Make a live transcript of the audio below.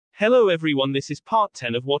Hello everyone, this is part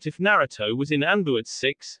 10 of What If Naruto was in Anbu at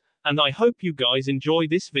 6, and I hope you guys enjoy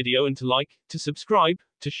this video and to like, to subscribe,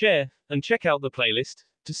 to share, and check out the playlist,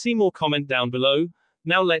 to see more comment down below.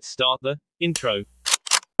 Now let's start the intro.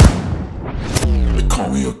 They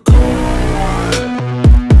call me a god.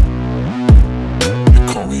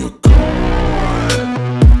 They call me a god.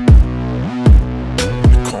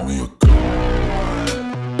 They call me a god.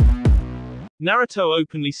 Naruto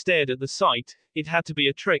openly stared at the sight. It had to be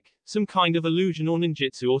a trick, some kind of illusion or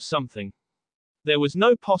ninjutsu or something. There was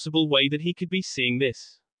no possible way that he could be seeing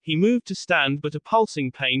this. He moved to stand, but a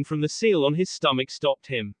pulsing pain from the seal on his stomach stopped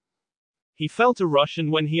him. He felt a rush,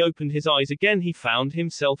 and when he opened his eyes again he found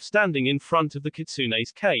himself standing in front of the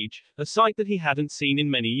kitsune's cage, a sight that he hadn't seen in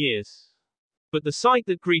many years. But the sight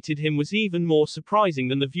that greeted him was even more surprising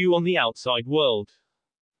than the view on the outside world.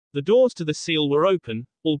 The doors to the seal were open,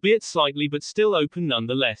 albeit slightly, but still open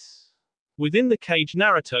nonetheless. Within the cage,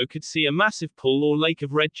 Naruto could see a massive pool or lake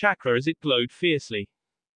of red chakra as it glowed fiercely.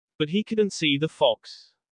 But he couldn't see the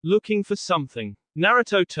fox. Looking for something,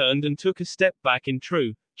 Naruto turned and took a step back in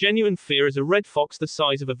true, genuine fear as a red fox the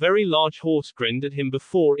size of a very large horse grinned at him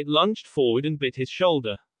before it lunged forward and bit his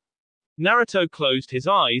shoulder. Naruto closed his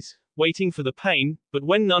eyes, waiting for the pain, but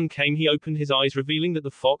when none came he opened his eyes, revealing that the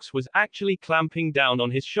fox was actually clamping down on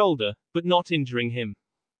his shoulder, but not injuring him.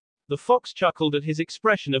 The fox chuckled at his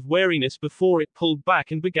expression of wariness before it pulled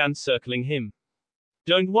back and began circling him.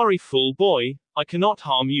 "Don't worry, fool boy, I cannot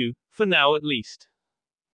harm you, for now at least.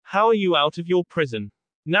 How are you out of your prison?"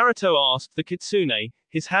 Naruto asked the kitsune,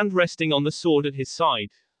 his hand resting on the sword at his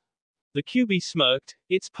side. The Kyuubi smirked,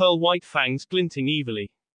 its pearl-white fangs glinting evilly.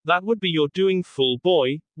 "That would be your doing, fool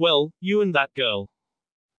boy. Well, you and that girl."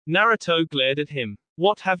 Naruto glared at him.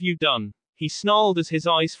 "What have you done?" he snarled as his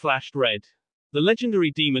eyes flashed red. The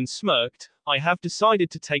legendary demon smirked. "I have decided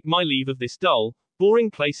to take my leave of this dull, boring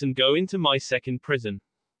place and go into my second prison."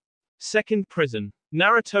 "Second prison?"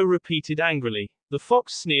 Naruto repeated angrily. The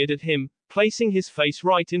fox sneered at him, placing his face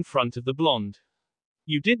right in front of the blonde.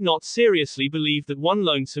 "You did not seriously believe that one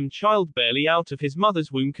lonesome child barely out of his mother's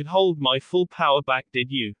womb could hold my full power back, did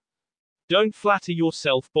you? Don't flatter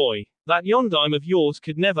yourself, boy. That Yondaime of yours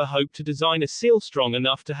could never hope to design a seal strong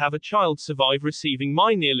enough to have a child survive receiving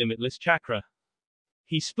my near-limitless chakra.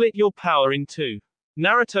 He split your power in two,"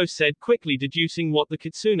 Naruto said, quickly deducing what the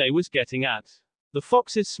kitsune was getting at. The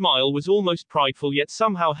fox's smile was almost prideful yet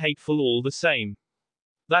somehow hateful all the same.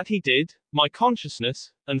 "That he did, my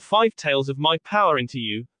consciousness, and 5 tails of my power into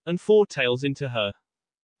you, and 4 tails into her."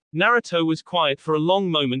 Naruto was quiet for a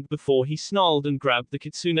long moment before he snarled and grabbed the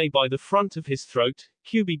kitsune by the front of his throat.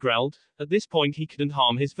 Kyuubi growled. At this point he couldn't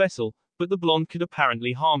harm his vessel, but the blonde could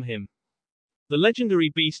apparently harm him. The legendary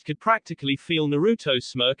beast could practically feel Naruto's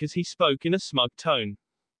smirk as he spoke in a smug tone.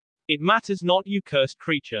 "It matters not, you cursed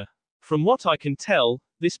creature. From what I can tell,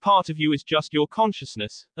 this part of you is just your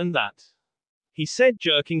consciousness, and that," he said,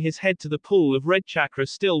 jerking his head to the pool of red chakra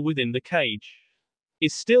still within the cage,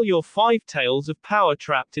 "is still your 5 tails of power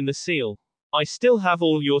trapped in the seal. I still have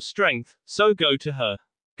all your strength, so go to her.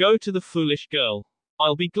 Go to the foolish girl.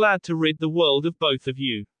 I'll be glad to rid the world of both of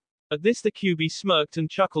you." At this the Kyuubi smirked and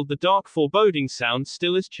chuckled, the dark foreboding sound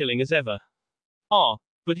still as chilling as ever. "Ah,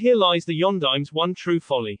 but here lies the Yondaime's one true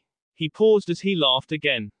folly." He paused as he laughed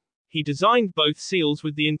again. "He designed both seals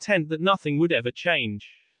with the intent that nothing would ever change.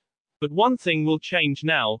 But one thing will change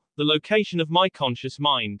now, the location of my conscious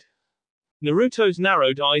mind." Naruto's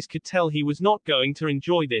narrowed eyes could tell he was not going to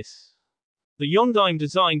enjoy this. "The Yondaime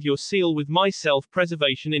designed your seal with my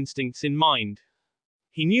self-preservation instincts in mind.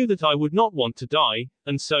 He knew that I would not want to die,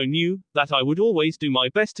 and so knew that I would always do my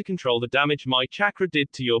best to control the damage my chakra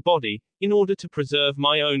did to your body, in order to preserve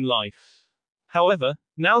my own life. However,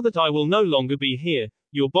 now that I will no longer be here,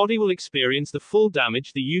 your body will experience the full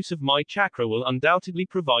damage the use of my chakra will undoubtedly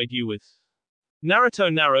provide you with."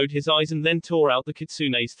 Naruto narrowed his eyes and then tore out the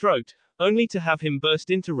kitsune's throat, only to have him burst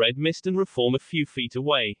into red mist and reform a few feet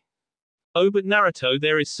away. "Oh, but Naruto,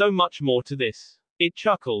 there is so much more to this," it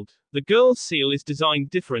chuckled. "The girl's seal is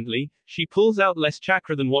designed differently. She pulls out less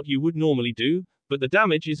chakra than what you would normally do, but the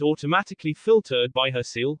damage is automatically filtered by her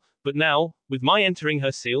seal. But now, with my entering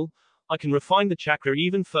her seal, I can refine the chakra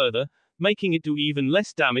even further, making it do even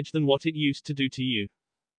less damage than what it used to do to you.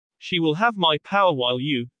 She will have my power while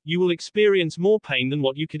you will experience more pain than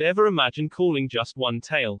what you could ever imagine calling just 1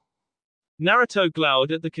 tail." Naruto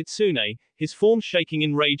glowered at the kitsune, his form shaking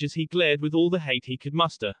in rage as he glared with all the hate he could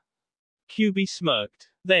muster. Kyuubi smirked.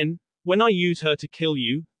 "Then, when I use her to kill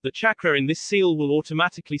you, the chakra in this seal will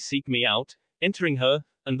automatically seek me out, entering her,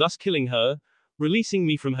 and thus killing her, releasing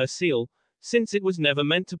me from her seal, since it was never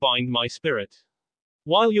meant to bind my spirit.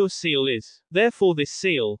 While your seal is, therefore this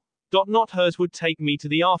seal, Not hers would take me to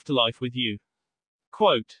the afterlife with you.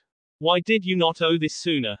 Quote. Why did you not owe this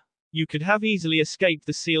sooner? You could have easily escaped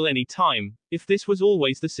the seal any time, if this was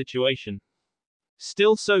always the situation.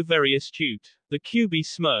 Still so very astute. The QB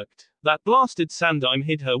smirked. That blasted Sandime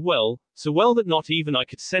hid her well, so well that not even I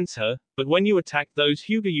could sense her, but when you attacked those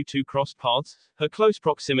Hyuga you two crossed paths, her close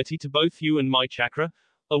proximity to both you and my chakra,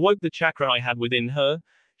 awoke the chakra I had within her.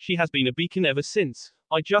 She has been a beacon ever since.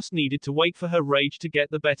 I just needed to wait for her rage to get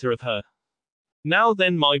the better of her. Now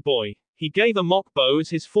then my boy. He gave a mock bow as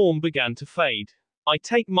his form began to fade. I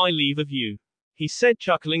take my leave of you, he said,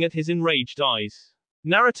 chuckling at his enraged eyes.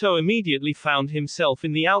 Naruto immediately found himself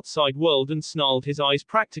in the outside world and snarled, his eyes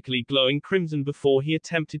practically glowing crimson before he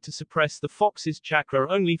attempted to suppress the fox's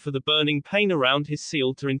chakra, only for the burning pain around his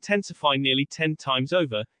seal to intensify nearly 10 times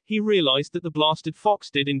over. He realized that the blasted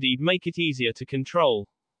fox did indeed make it easier to control.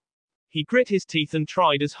 He grit his teeth and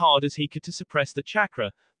tried as hard as he could to suppress the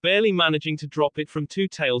chakra, barely managing to drop it from 2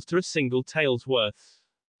 tails to a single tail's worth.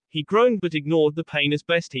 He groaned but ignored the pain as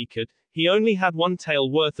best he could. He only had 1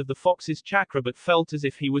 tail worth of the fox's chakra but felt as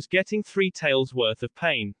if he was getting 3 tails worth of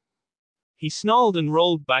pain. He snarled and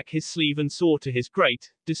rolled back his sleeve and saw to his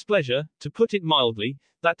great displeasure, to put it mildly,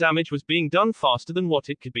 that damage was being done faster than what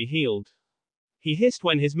it could be healed. He hissed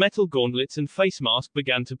when his metal gauntlets and face mask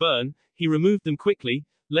began to burn. He removed them quickly,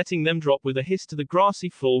 letting them drop with a hiss to the grassy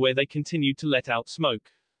floor where they continued to let out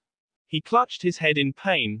smoke. He clutched his head in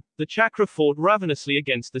pain. The chakra fought ravenously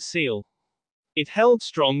against the seal. It held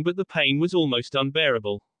strong but the pain was almost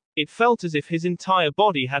unbearable. It felt as if his entire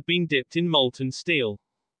body had been dipped in molten steel.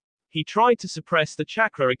 He tried to suppress the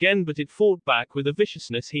chakra again but it fought back with a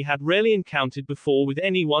viciousness he had rarely encountered before with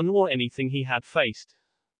anyone or anything he had faced.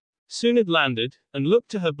 Tsunade landed, and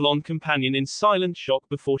looked to her blonde companion in silent shock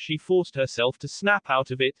before she forced herself to snap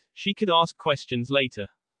out of it. She could ask questions later.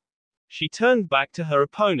 She turned back to her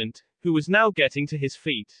opponent, who was now getting to his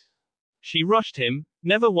feet. She rushed him,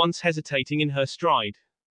 never once hesitating in her stride.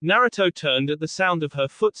 Naruto turned at the sound of her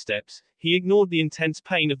footsteps. He ignored the intense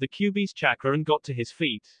pain of the QB's chakra and got to his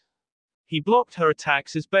feet. He blocked her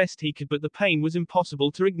attacks as best he could but the pain was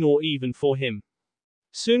impossible to ignore even for him.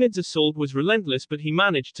 Tsunade's assault was relentless but he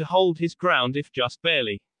managed to hold his ground if just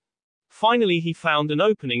barely. Finally he found an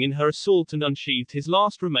opening in her assault and unsheathed his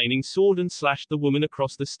last remaining sword and slashed the woman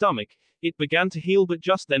across the stomach. It began to heal but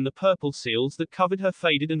just then the purple seals that covered her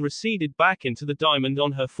faded and receded back into the diamond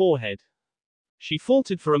on her forehead. She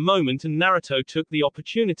faltered for a moment and Naruto took the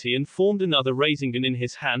opportunity and formed another Rasengan in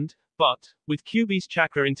his hand, but, with QB's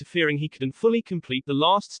chakra interfering he couldn't fully complete the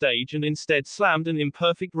last stage and instead slammed an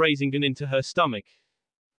imperfect Rasengan into her stomach.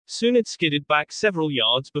 Tsunade skidded back several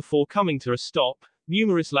yards before coming to a stop.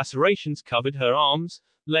 Numerous lacerations covered her arms,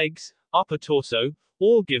 legs, upper torso,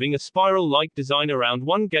 all giving a spiral-like design around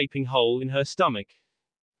one gaping hole in her stomach.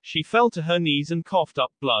 She fell to her knees and coughed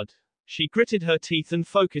up blood. She gritted her teeth and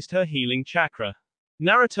focused her healing chakra.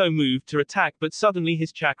 Naruto moved to attack but suddenly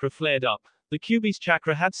his chakra flared up. The QB's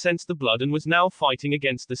chakra had sensed the blood and was now fighting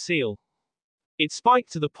against the seal. It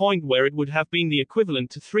spiked to the point where it would have been the equivalent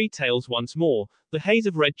to 3 tails once more. The haze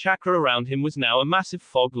of red chakra around him was now a massive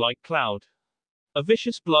fog-like cloud. A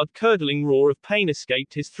vicious blood-curdling roar of pain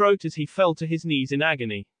escaped his throat as he fell to his knees in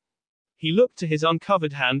agony. He looked to his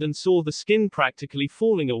uncovered hand and saw the skin practically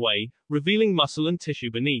falling away, revealing muscle and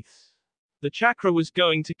tissue beneath. The chakra was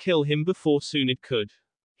going to kill him before Tsunade could.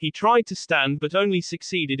 He tried to stand but only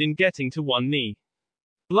succeeded in getting to one knee.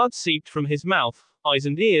 Blood seeped from his mouth, eyes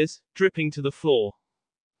and ears, dripping to the floor.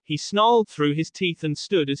 He snarled through his teeth and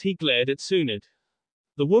stood as he glared at Tsunade.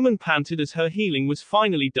 The woman panted as her healing was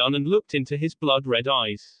finally done and looked into his blood-red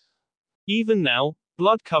eyes. Even now,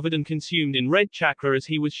 blood-covered and consumed in red chakra as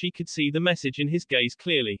he was, she could see the message in his gaze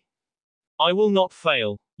clearly. I will not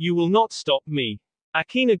fail. You will not stop me.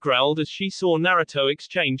 Akina growled as she saw Naruto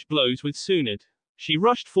exchange blows with Tsunade. She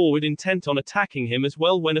rushed forward intent on attacking him as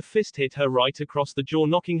well when a fist hit her right across the jaw,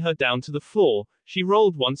 knocking her down to the floor. She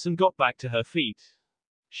rolled once and got back to her feet.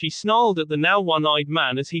 She snarled at the now one-eyed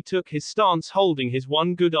man as he took his stance, holding his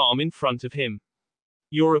one good arm in front of him.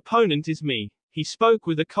 Your opponent is me. He spoke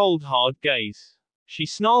with a cold, hard gaze. She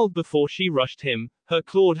snarled before she rushed him, her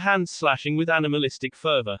clawed hands slashing with animalistic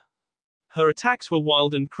fervor. Her attacks were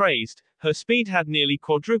wild and crazed. Her speed had nearly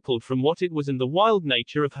quadrupled from what it was and the wild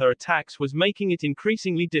nature of her attacks was making it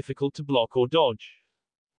increasingly difficult to block or dodge.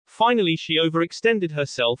 Finally she overextended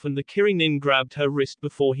herself and the Kirinin grabbed her wrist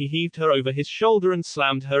before he heaved her over his shoulder and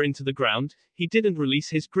slammed her into the ground. He didn't release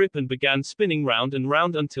his grip and began spinning round and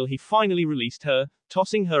round until he finally released her,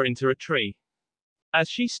 tossing her into a tree. As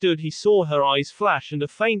she stood, he saw her eyes flash and a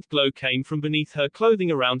faint glow came from beneath her clothing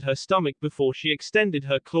around her stomach before she extended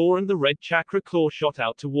her claw and the red chakra claw shot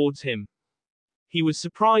out towards him. He was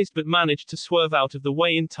surprised but managed to swerve out of the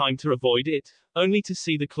way in time to avoid it, only to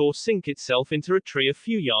see the claw sink itself into a tree a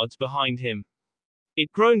few yards behind him.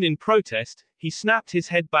 It groaned in protest. He snapped his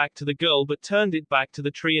head back to the girl but turned it back to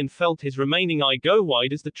the tree and felt his remaining eye go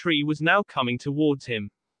wide as the tree was now coming towards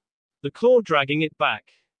him, the claw dragging it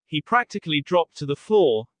back. He practically dropped to the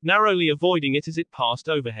floor, narrowly avoiding it as it passed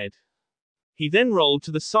overhead. He then rolled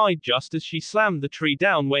to the side just as she slammed the tree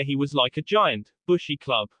down where he was like a giant, bushy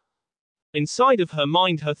club. Inside of her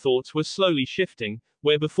mind her thoughts were slowly shifting,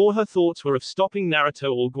 where before her thoughts were of stopping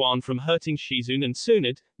Naruto or Guan from hurting Shizune and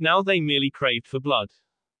Tsunade, now they merely craved for blood.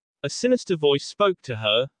 A sinister voice spoke to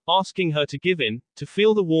her, asking her to give in, to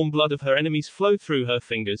feel the warm blood of her enemies flow through her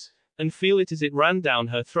fingers, and feel it as it ran down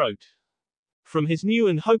her throat. From his new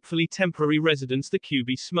and hopefully temporary residence the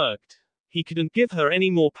QB smirked. He couldn't give her any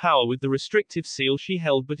more power with the restrictive seal she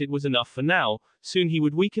held, but it was enough for now. Soon he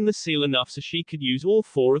would weaken the seal enough so she could use all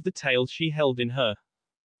 4 of the tails she held in her.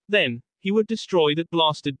 Then, he would destroy that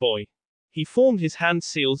blasted boy. He formed his hand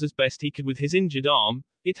seals as best he could with his injured arm.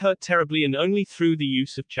 It hurt terribly and only through the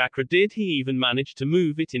use of chakra did he even manage to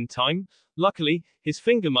move it in time. Luckily, his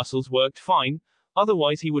finger muscles worked fine,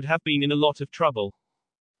 otherwise he would have been in a lot of trouble.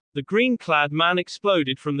 The green-clad man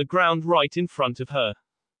exploded from the ground right in front of her.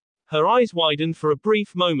 Her eyes widened for a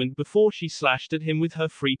brief moment before she slashed at him with her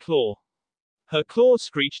free claw. Her claws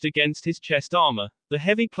screeched against his chest armor, the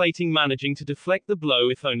heavy plating managing to deflect the blow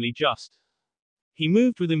if only just. He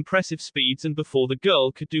moved with impressive speeds and before the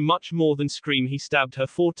girl could do much more than scream he stabbed her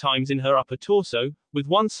 4 times in her upper torso, with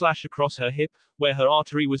one slash across her hip, where her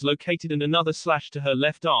artery was located and another slash to her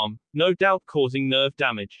left arm, no doubt causing nerve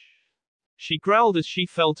damage. She growled as she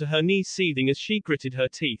fell to her knees seething as she gritted her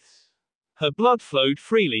teeth. Her blood flowed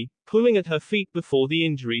freely, pulling at her feet before the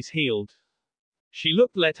injuries healed. She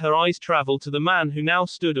let her eyes travel to the man who now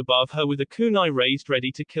stood above her with a kunai raised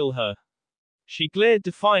ready to kill her. She glared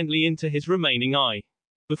defiantly into his remaining eye.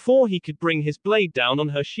 Before he could bring his blade down on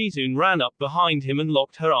her, Shizune ran up behind him and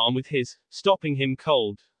locked her arm with his, stopping him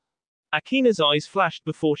cold. Akina's eyes flashed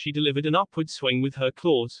before she delivered an upward swing with her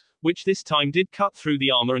claws, which this time did cut through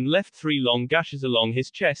the armor and left 3 long gashes along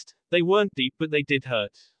his chest. They weren't deep but they did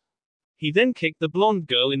hurt. He then kicked the blonde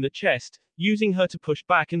girl in the chest, using her to push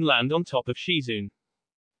back and land on top of Shizune.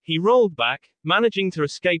 He rolled back, managing to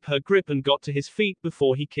escape her grip and got to his feet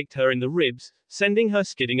before he kicked her in the ribs, sending her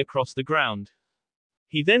skidding across the ground.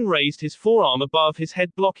 He then raised his forearm above his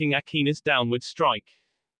head blocking Akina's downward strike.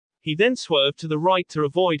 He then swerved to the right to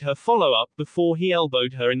avoid her follow-up before he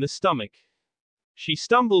elbowed her in the stomach. She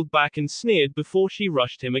stumbled back and sneered before she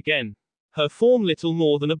rushed him again. Her form little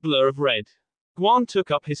more than a blur of red. Guan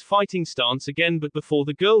took up his fighting stance again but before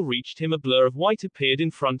the girl reached him a blur of white appeared in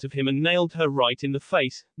front of him and nailed her right in the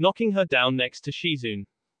face, knocking her down next to Shizune.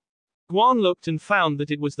 Guan looked and found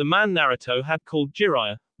that it was the man Naruto had called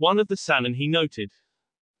Jiraiya, one of the Sannin he noted.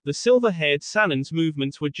 The silver-haired Sannin's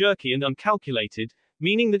movements were jerky and uncalculated,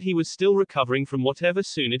 meaning that he was still recovering from whatever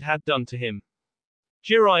Tsunade had done to him.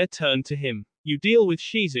 Jiraiya turned to him. You deal with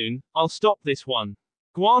Shizune, I'll stop this one.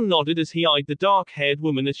 Guan nodded as he eyed the dark-haired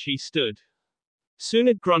woman as she stood.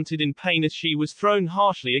 Tsunade grunted in pain as she was thrown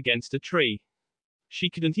harshly against a tree.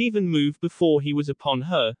 She couldn't even move before he was upon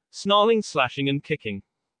her, snarling, slashing and kicking.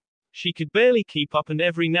 She could barely keep up and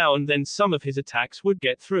every now and then some of his attacks would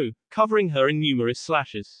get through, covering her in numerous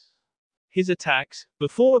slashes. His attacks,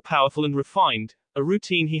 before were powerful and refined, a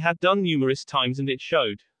routine he had done numerous times and it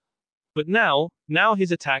showed. But now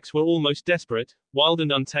his attacks were almost desperate, wild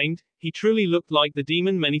and untamed. He truly looked like the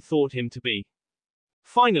demon many thought him to be.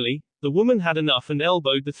 Finally, the woman had enough and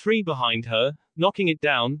elbowed the 3 behind her, knocking it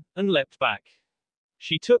down, and leapt back.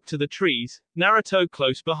 She took to the trees, Naruto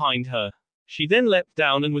close behind her. She then leapt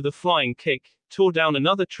down and with a flying kick, tore down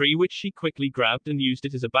another tree which she quickly grabbed and used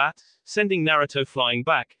it as a bat, sending Naruto flying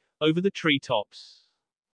back, over the tree tops.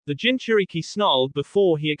 The Jinchuriki snarled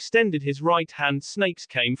before he extended his right hand. Snakes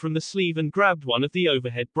came from the sleeve and grabbed one of the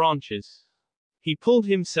overhead branches. He pulled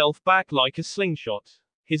himself back like a slingshot.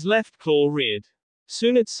 His left claw reared.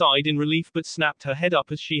 Tsunade sighed in relief but snapped her head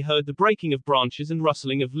up as she heard the breaking of branches and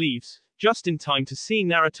rustling of leaves, just in time to see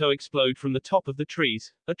Naruto explode from the top of the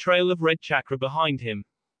trees, a trail of red chakra behind him.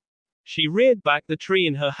 She reared back the tree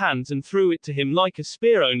in her hands and threw it to him like a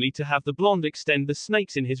spear only to have the blonde extend the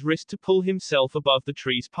snakes in his wrist to pull himself above the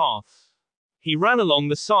tree's path. He ran along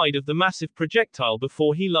the side of the massive projectile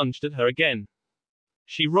before he lunged at her again.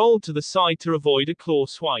 She rolled to the side to avoid a claw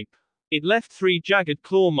swipe. It left 3 jagged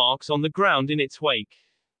claw marks on the ground in its wake.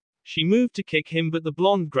 She moved to kick him but the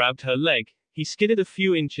blonde grabbed her leg, He skidded a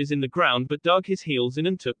few inches in the ground but dug his heels in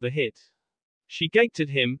and took the hit. She gaped at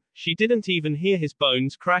him. She didn't even hear his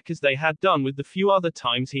bones crack as they had done with the few other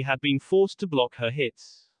times he had been forced to block her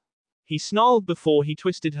hits. He snarled before he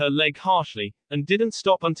twisted her leg harshly, and didn't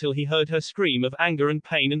stop until he heard her scream of anger and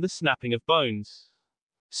pain and the snapping of bones.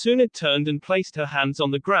 Sunit turned and placed her hands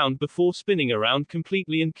on the ground before spinning around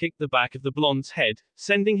completely and kicked the back of the blonde's head,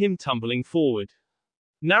 sending him tumbling forward.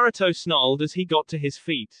 Naruto snarled as he got to his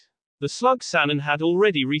feet. The slug Sannin had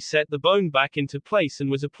already reset the bone back into place and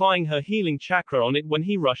was applying her healing chakra on it when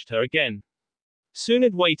he rushed her again.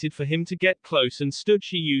 Sunit waited for him to get close and stood.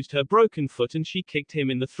 She used her broken foot and she kicked him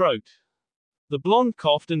in the throat. The blonde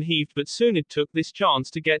coughed and heaved, but Sunit took this chance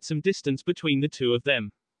to get some distance between the two of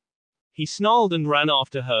them. He snarled and ran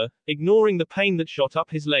after her, ignoring the pain that shot up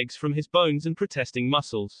his legs from his bones and protesting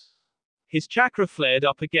muscles. His chakra flared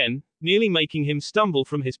up again, nearly making him stumble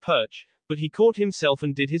from his perch, but he caught himself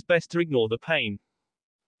and did his best to ignore the pain.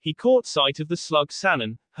 He caught sight of the slug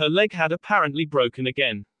Sannin. Her leg had apparently broken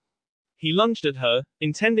again. He lunged at her,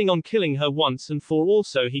 intending on killing her once and for all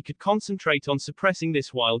so he could concentrate on suppressing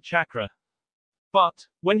this wild chakra. But,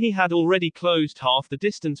 when he had already closed half the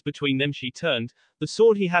distance between them, she turned, the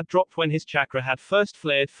sword he had dropped when his chakra had first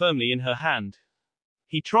flared firmly in her hand.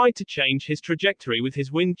 He tried to change his trajectory with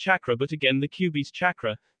his wind chakra, but again the Kyuubi's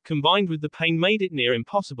chakra, combined with the pain, made it near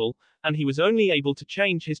impossible, and he was only able to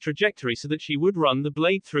change his trajectory so that she would run the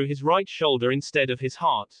blade through his right shoulder instead of his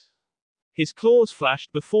heart. His claws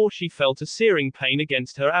flashed before she felt a searing pain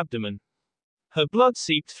against her abdomen. Her blood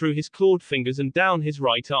seeped through his clawed fingers and down his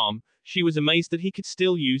right arm. She was amazed that he could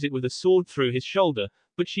still use it with a sword through his shoulder,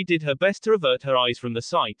 but she did her best to avert her eyes from the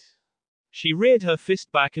sight. She reared her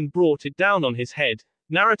fist back and brought it down on his head.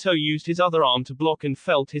 Naruto used his other arm to block and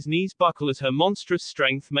felt his knees buckle as her monstrous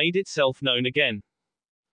strength made itself known again.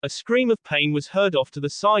 A scream of pain was heard off to the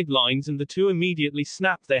sidelines and the two immediately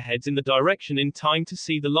snapped their heads in the direction in time to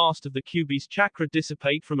see the last of the Kyuubi's chakra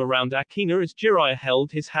dissipate from around Akina as Jiraiya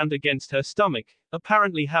held his hand against her stomach,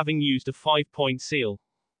 apparently having used a 5-point seal.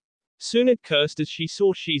 Sunit cursed as she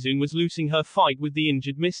saw Shizune was losing her fight with the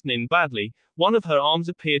injured Miss Nin badly. One of her arms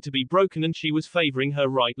appeared to be broken and she was favoring her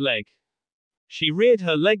right leg. She reared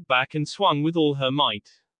her leg back and swung with all her might.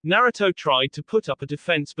 Naruto tried to put up a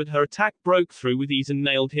defense, but her attack broke through with ease and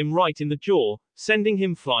nailed him right in the jaw, sending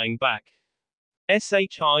him flying back.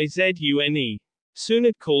 Shizune.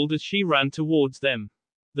 Sunit called as she ran towards them.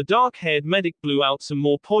 The dark-haired medic blew out some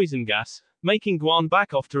more poison gas, making Guan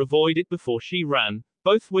back off to avoid it before she ran,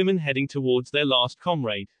 both women heading towards their last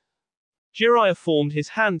comrade. Jiraiya formed his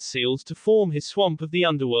hand seals to form his swamp of the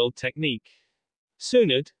underworld technique.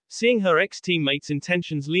 Sunit, seeing her ex-teammate's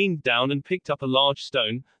intentions, leaned down and picked up a large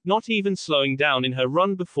stone, not even slowing down in her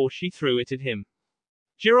run before she threw it at him.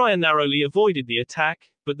 Jiraiya narrowly avoided the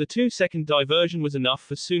attack, but the 2-second diversion was enough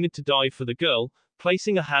for Sunit to dive for the girl,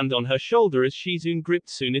 placing a hand on her shoulder as Shizune gripped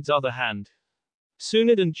Sunit's other hand.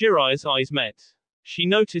 Sunit and Jiraiya's eyes met. She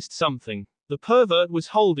noticed something. The pervert was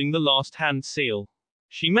holding the last hand seal.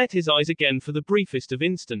 She met his eyes again for the briefest of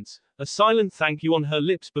instants, a silent thank you on her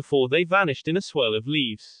lips before they vanished in a swirl of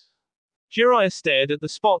leaves. Jiraiya stared at the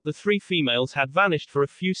spot the three females had vanished for a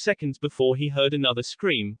few seconds before he heard another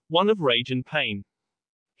scream, one of rage and pain.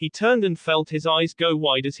 He turned and felt his eyes go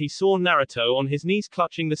wide as he saw Naruto on his knees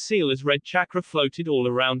clutching the seal as red chakra floated all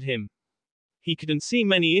around him. He couldn't see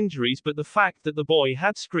many injuries, but the fact that the boy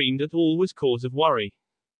had screamed at all was cause of worry.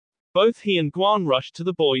 Both he and Guan rushed to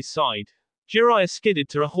the boy's side. Jiraiya skidded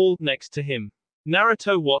to a halt next to him.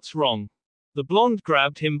 Naruto, what's wrong? The blonde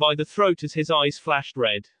grabbed him by the throat as his eyes flashed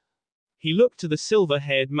red. He looked to the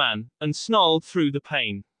silver-haired man, and snarled through the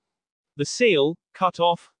pain. The seal, cut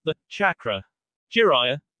off, the chakra.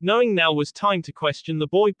 Jiraiya, knowing now was time to question the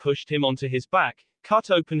boy, pushed him onto his back,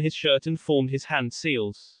 cut open his shirt and formed his hand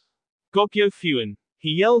seals. Gogyo Fuin. He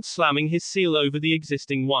yelled, slamming his seal over the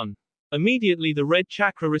existing one. Immediately the red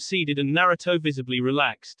chakra receded and Naruto visibly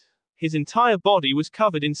relaxed. His entire body was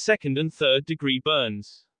covered in 2nd and 3rd degree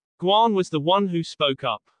burns. Guan was the one who spoke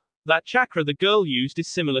up. That chakra the girl used is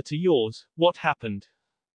similar to yours. What happened?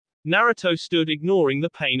 Naruto stood ignoring the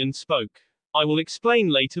pain and spoke. I will explain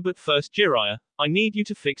later, but first Jiraiya, I need you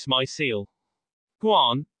to fix my seal.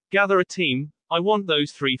 Guan, gather a team, I want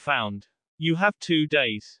those 3 found. You have 2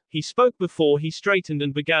 days. He spoke before he straightened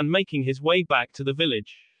and began making his way back to the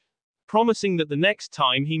village, promising that the next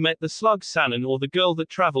time he met the slug Sannin or the girl that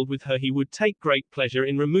traveled with her he would take great pleasure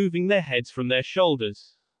in removing their heads from their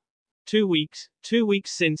shoulders. 2 weeks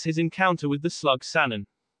since his encounter with the slug Sannin.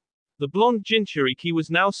 The blonde Jinchuriki was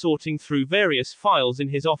now sorting through various files in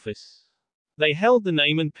his office. They held the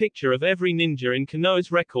name and picture of every ninja in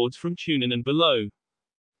Konoha's records from Chunin and below.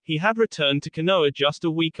 He had returned to Konoha just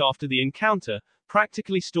a week after the encounter,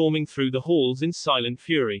 practically storming through the halls in silent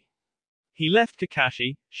fury. He left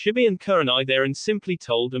Kakashi, Shibi and Kurenai there and simply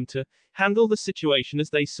told them to handle the situation as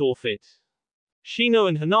they saw fit. Shino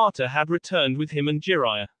and Hinata had returned with him and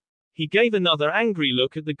Jiraiya. He gave another angry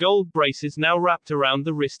look at the gold braces now wrapped around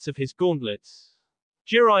the wrists of his gauntlets.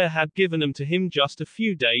 Jiraiya had given them to him just a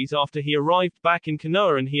few days after he arrived back in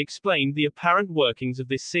Konoha, and he explained the apparent workings of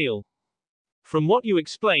this seal. From what you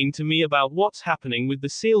explained to me about what's happening with the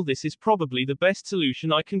seal, this is probably the best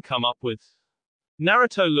solution I can come up with.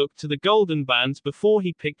 Naruto looked to the golden bands before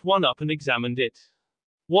he picked one up and examined it.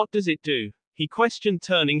 What does it do? He questioned,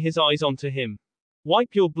 turning his eyes onto him.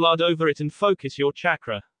 Wipe your blood over it and focus your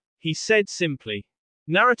chakra, he said simply.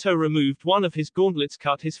 Naruto removed one of his gauntlets,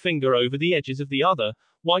 cut his finger over the edges of the other,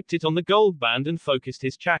 wiped it on the gold band and focused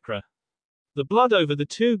his chakra. The blood over the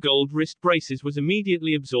 2 gold wrist braces was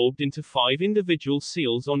immediately absorbed into 5 individual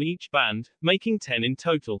seals on each band, making 10 in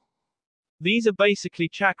total. These are basically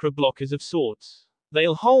chakra blockers of sorts.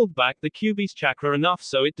 They'll hold back the Kyuubi's chakra enough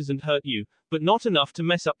so it doesn't hurt you, but not enough to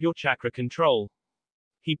mess up your chakra control.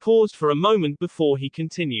 He paused for a moment before he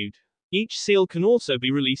continued. Each seal can also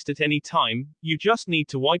be released at any time, you just need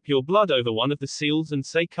to wipe your blood over one of the seals and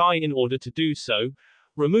say Kai in order to do so.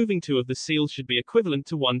 Removing 2 of the seals should be equivalent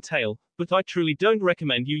to 1 tail, but I truly don't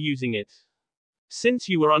recommend you using it. Since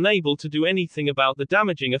you were unable to do anything about the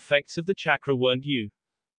damaging effects of the chakra, weren't you?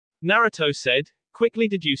 Naruto said, quickly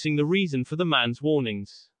deducing the reason for the man's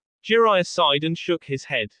warnings. Jiraiya sighed and shook his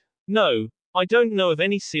head. No, I don't know of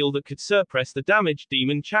any seal that could suppress the damage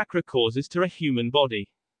demon chakra causes to a human body.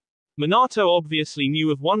 Minato obviously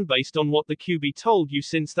knew of one based on what the Kyuubi told you,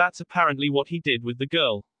 since that's apparently what he did with the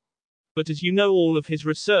girl. But as you know, all of his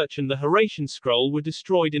research and the Hiraishin scroll were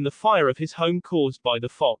destroyed in the fire of his home caused by the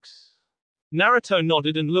fox. Naruto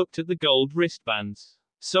nodded and looked at the gold wristbands.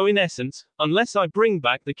 So in essence, unless I bring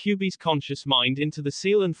back the Kyuubi's conscious mind into the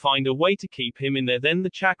seal and find a way to keep him in there, then the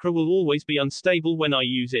chakra will always be unstable when I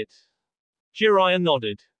use it. Jiraiya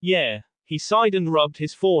nodded. Yeah. He sighed and rubbed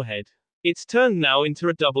his forehead. It's turned now into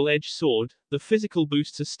a double-edged sword. The physical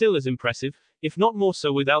boosts are still as impressive, if not more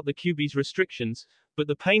so without the Kyuubi's restrictions, but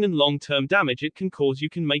the pain and long-term damage it can cause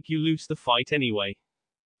you can make you lose the fight anyway.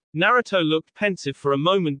 Naruto looked pensive for a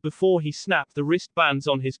moment before he snapped the wristbands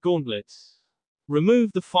on his gauntlets.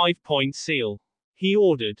 Remove the 5-point seal, he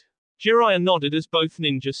ordered. Jiraiya nodded as both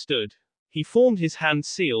ninjas stood. He formed his hand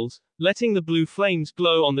seals, letting the blue flames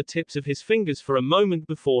glow on the tips of his fingers for a moment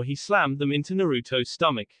before he slammed them into Naruto's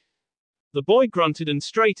stomach. The boy grunted and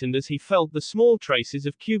straightened as he felt the small traces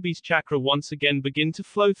of Kyuubi's chakra once again begin to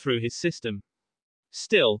flow through his system.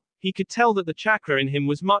 Still, he could tell that the chakra in him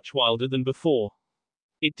was much wilder than before.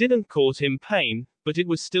 It didn't cause him pain, but it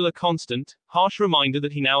was still a constant, harsh reminder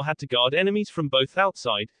that he now had to guard enemies from both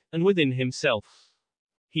outside and within himself.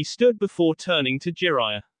 He stood before turning to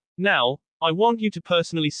Jiraiya. Now, I want you to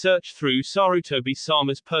personally search through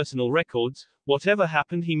Sarutobi-sama's personal records. Whatever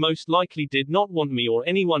happened, he most likely did not want me or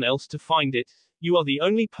anyone else to find it. You are the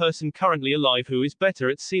only person currently alive who is better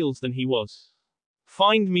at seals than he was.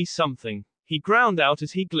 Find me something, he ground out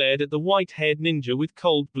as he glared at the white-haired ninja with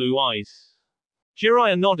cold blue eyes.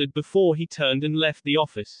 Jiraiya nodded before he turned and left the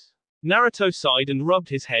office. Naruto sighed and rubbed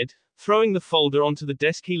his head. Throwing the folder onto the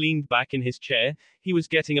desk, he leaned back in his chair. He was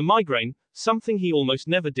getting a migraine, something he almost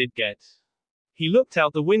never did get. He looked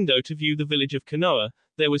out the window to view the village of Konoha.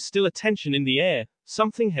 There was still a tension in the air,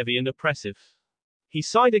 something heavy and oppressive. He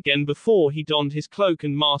sighed again before he donned his cloak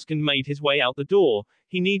and mask and made his way out the door.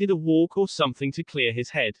 He needed a walk or something to clear his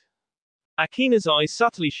head. Akina's eyes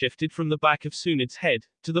subtly shifted from the back of Tsunade's head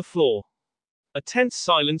to the floor. A tense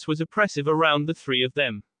silence was oppressive around the 3 of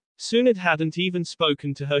them. Tsunade hadn't even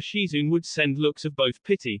spoken to her. Shizune would send looks of both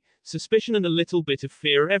pity, suspicion and a little bit of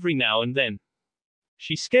fear every now and then.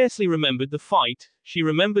 She scarcely remembered the fight. She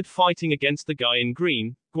remembered fighting against the guy in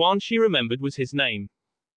green. Guan she remembered was his name.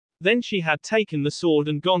 Then she had taken the sword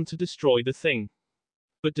and gone to destroy the thing.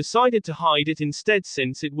 But decided to hide it instead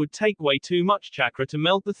since it would take way too much chakra to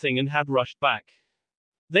melt the thing, and had rushed back.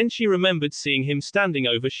 Then she remembered seeing him standing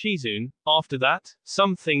over Shizune. After that,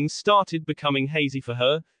 some things started becoming hazy for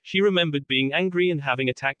her. She remembered being angry and having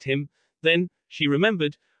attacked him. Then, she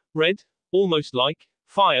remembered, red, almost like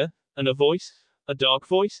fire, and a voice, a dark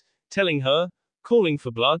voice, telling her, calling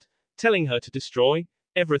for blood, telling her to destroy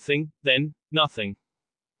everything, then, nothing.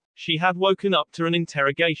 She had woken up to an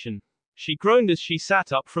interrogation. She groaned as she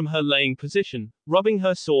sat up from her laying position, rubbing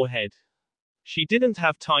her sore head. She didn't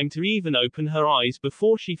have time to even open her eyes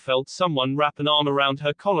before she felt someone wrap an arm around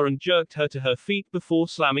her collar and jerked her to her feet before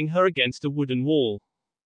slamming her against a wooden wall.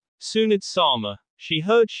 Tsunade-sama, she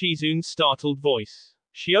heard Shizune's startled voice.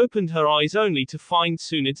 She opened her eyes only to find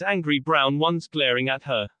Tsunde's angry brown ones glaring at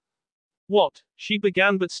her. What? She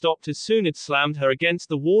began but stopped as Tsunde slammed her against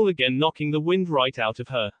the wall again, knocking the wind right out of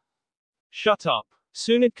her. Shut up,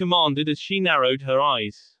 Tsunde commanded as she narrowed her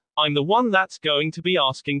eyes. I'm the one that's going to be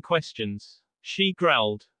asking questions, she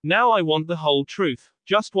growled. Now I want the whole truth.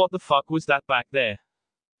 Just what the fuck was that back there?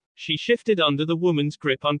 She shifted under the woman's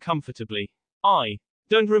grip uncomfortably. I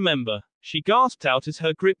don't remember, she gasped out as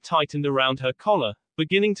her grip tightened around her collar,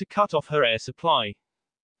 beginning to cut off her air supply.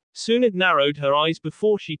 Tsunde narrowed her eyes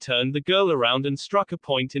before she turned the girl around and struck a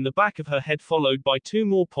point in the back of her head, followed by 2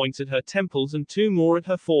 more points at her temples and 2 more at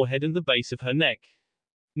her forehead and the base of her neck.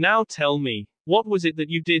 Now tell me, what was it that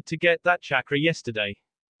you did to get that chakra yesterday?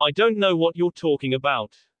 I don't know what you're talking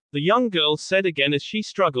about, the young girl said again as she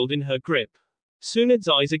struggled in her grip. Tsunde's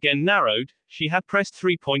eyes again narrowed. She had pressed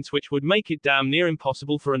 3 points, which would make it damn near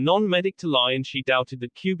impossible for a non-medic to lie, and she doubted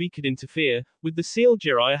that QB could interfere with the seal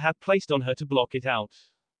Jiraiya had placed on her to block it out.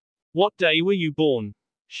 What day were you born?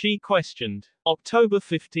 She questioned. October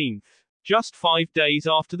 15th. Just 5 days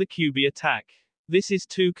after the QB attack. This is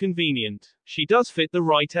too convenient. She does fit the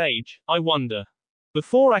right age, I wonder.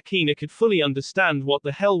 Before Akina could fully understand what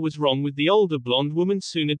the hell was wrong with the older blonde woman,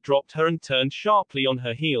 Tsunde dropped her and turned sharply on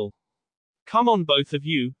her heel. Come on, both of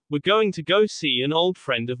you, we're going to go see an old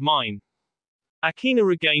friend of mine. Akina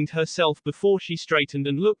regained herself before she straightened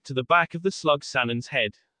and looked to the back of the slug Sanon's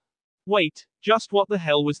head. Wait, just what the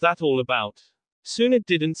hell was that all about? Tsunde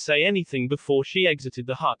didn't say anything before she exited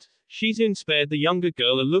the hut. Shizune spared the younger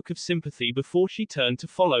girl a look of sympathy before she turned to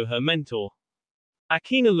follow her mentor.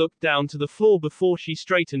 Akina looked down to the floor before she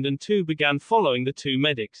straightened and too began following the 2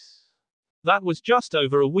 medics. That was just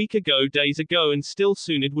over a week ago, days ago, and still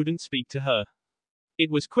Tsunde wouldn't speak to her. It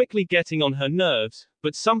was quickly getting on her nerves,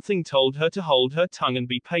 but something told her to hold her tongue and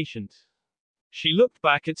be patient. She looked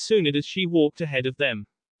back at Tsunde as she walked ahead of them.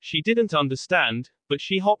 She didn't understand, but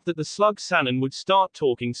she hoped that the slug Sanon would start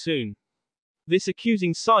talking soon. This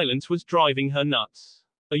accusing silence was driving her nuts.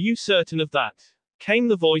 Are you certain of that? Came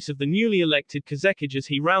the voice of the newly elected Kazekage as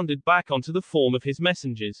he rounded back onto the form of his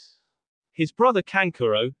messengers. His brother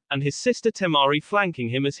Kankuro, and his sister Temari flanking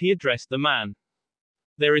him as he addressed the man.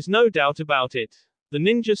 There is no doubt about it. The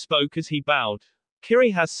ninja spoke as he bowed.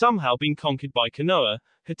 Kiri has somehow been conquered by Konoha.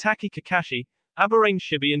 Hitaki Kakashi, Aberrane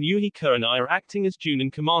Shibi and Yuhi Kurenai are acting as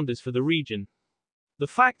Junin commanders for the region. The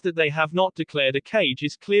fact that they have not declared a cage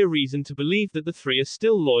is clear reason to believe that the 3 are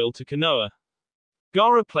still loyal to Konoha.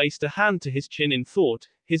 Gaara placed a hand to his chin in thought.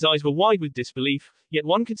 His eyes were wide with disbelief, yet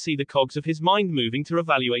one could see the cogs of his mind moving to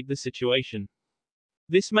evaluate the situation.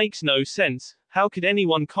 This makes no sense. How could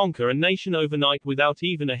anyone conquer a nation overnight without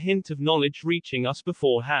even a hint of knowledge reaching us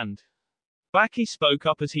beforehand? Baki spoke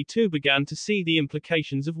up as he too began to see the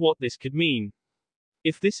implications of what this could mean.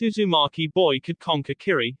 If this Uzumaki boy could conquer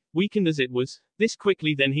Kiri, weakened as it was, this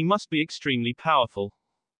quickly, then he must be extremely powerful.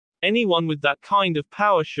 Anyone with that kind of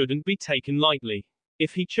power shouldn't be taken lightly.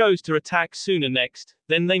 If he chose to attack Tsunde next,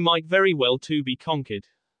 then they might very well too be conquered.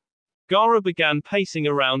 Gaara began pacing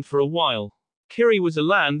around for a while. Kiri was a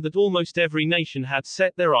land that almost every nation had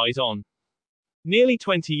set their eyes on. Nearly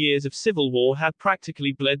 20 years of civil war had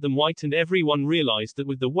practically bled them white, and everyone realized that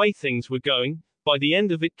with the way things were going, by the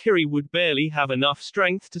end of it Kiri would barely have enough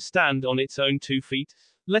strength to stand on its own 2 feet,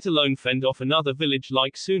 let alone fend off another village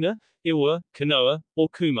like Tsunde, Iwa, Konoha, or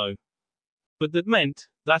Kumo. But that meant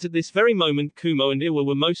that at this very moment Kumo and Iwa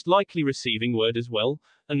were most likely receiving word as well,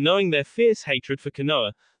 and knowing their fierce hatred for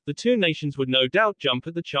Konoha, the 2 nations would no doubt jump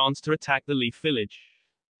at the chance to attack the Leaf Village.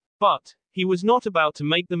 But he was not about to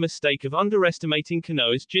make the mistake of underestimating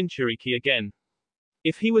Konoha's Jinchuriki again.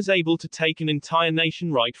 If he was able to take an entire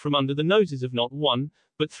nation right from under the noses of not 1,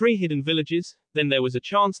 but 3 hidden villages, then there was a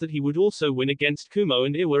chance that he would also win against Kumo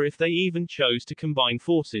and Iwa if they even chose to combine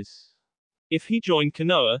forces. If he joined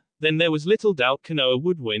Konoha, then there was little doubt Konoha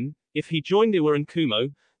would win. If he joined Iwa and Kumo,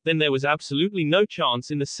 then there was absolutely no chance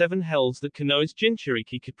in the 7 hells that Konoha's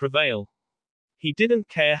Jinchuriki could prevail. He didn't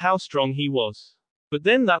care how strong he was. But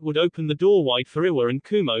then that would open the door wide for Iwa and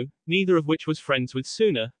Kumo, neither of which was friends with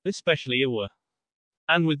Tsunde, especially Iwa.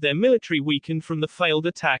 And with their military weakened from the failed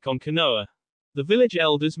attack on Konoha, the village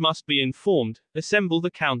elders must be informed. Assemble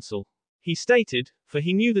the council, he stated, for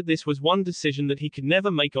he knew that this was one decision that he could never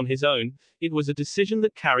make on his own. It was a decision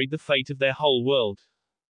that carried the fate of their whole world.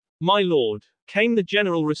 My lord, came the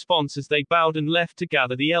general response as they bowed and left to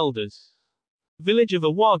gather the elders. Village of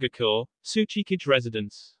Awagakur, Tsuchikage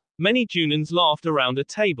residence. Many Junins laughed around a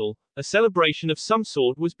table. A celebration of some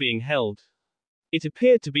sort was being held. It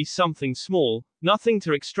appeared to be something small, nothing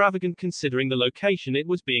too extravagant considering the location it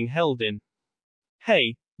was being held in.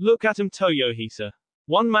 Hey, look at him, Toyohisa.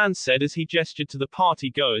 One man said as he gestured to the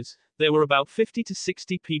party-goers. There were about 50 to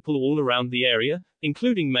 60 people all around the area,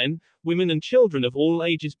 including men, women and children of all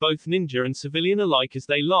ages, both ninja and civilian alike, as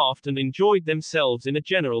they laughed and enjoyed themselves in a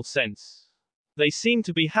general sense. They seem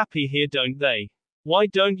to be happy here, don't they? Why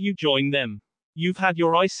don't you join them? You've had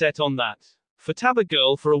your eye set on that Futaba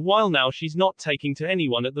girl for a while now. She's not taking to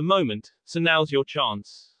anyone at the moment, so now's your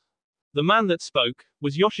chance. The man that spoke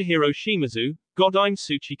was Yoshihiro Shimazu, Godime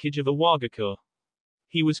Tsuchikage of Iwagakure.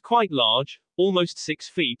 He was quite large, almost 6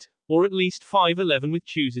 feet, or at least 5'11" with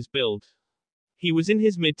Chuse's build. He was in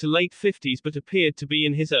his mid to late 50s but appeared to be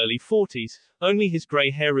in his early 40s, only his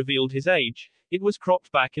grey hair revealed his age. It was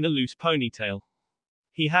cropped back in a loose ponytail.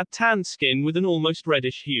 He had tanned skin with an almost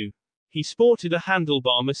reddish hue. He sported a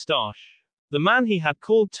handlebar moustache. The man he had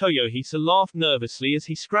called Toyohisa laughed nervously as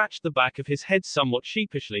he scratched the back of his head somewhat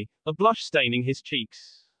sheepishly, a blush staining his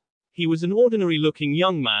cheeks. He was an ordinary-looking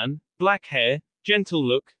young man, black hair, gentle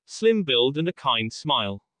look, slim build and a kind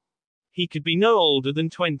smile. He could be no older than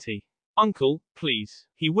 20. Uncle, please,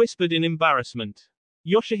 he whispered in embarrassment.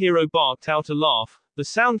 Yoshihiro barked out a laugh, the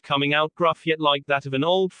sound coming out gruff yet like that of an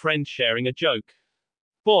old friend sharing a joke.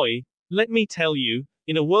 Boy, let me tell you,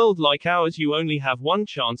 in a world like ours you only have one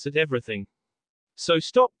chance at everything. So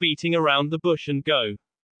stop beating around the bush and go.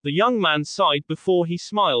 The young man sighed before he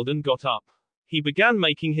smiled and got up. He began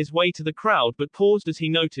making his way to the crowd but paused as he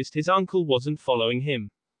noticed his uncle wasn't following him.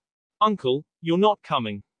 Uncle, you're not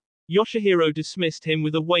coming. Yoshihiro dismissed him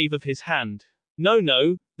with a wave of his hand.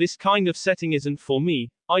 No, this kind of setting isn't for me,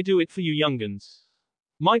 I do it for you young'uns.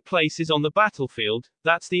 My place is on the battlefield,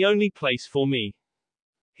 that's the only place for me.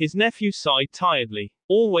 His nephew sighed tiredly.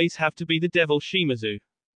 Always have to be the devil, Shimazu.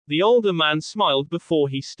 The older man smiled before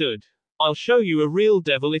he stood. I'll show you a real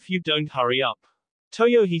devil if you don't hurry up.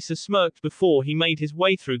 Toyohisa smirked before he made his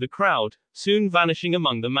way through the crowd, soon vanishing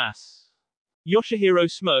among the mass. Yoshihiro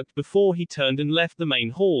smirked before he turned and left the main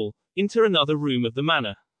hall, into another room of the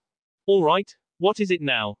manor. All right, what is it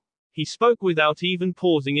now? He spoke without even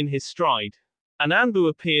pausing in his stride. An Anbu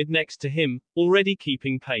appeared next to him, already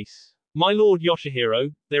keeping pace. My lord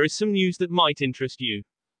Yoshihiro, there is some news that might interest you.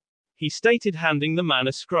 He stated, handing the man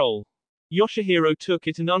a scroll. Yoshihiro took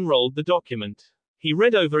it and unrolled the document. He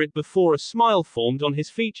read over it before a smile formed on his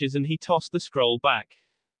features and he tossed the scroll back.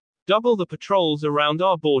 Double the patrols around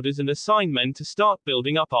our borders and assign men to start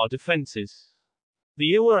building up our defenses.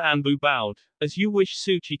 The Iwa Anbu bowed. As you wish,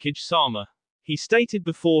 Tsuchikage-sama. He stated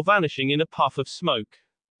before vanishing in a puff of smoke.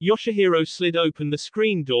 Yoshihiro slid open the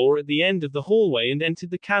screen door at the end of the hallway and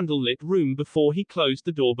entered the candle-lit room before he closed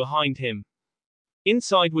the door behind him.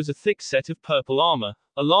 Inside was a thick set of purple armor.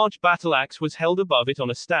 A large battle axe was held above it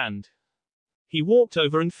on a stand. He walked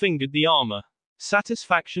over and fingered the armor.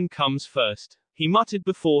 Satisfaction comes first, he muttered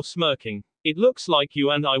before smirking. It looks like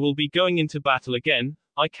you and I will be going into battle again.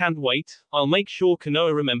 I can't wait. I'll make sure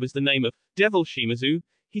Konoha remembers the name of Devil Shimazu,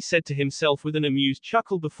 he said to himself with an amused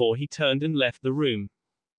chuckle before he turned and left the room.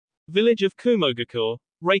 Village of Kumogakure,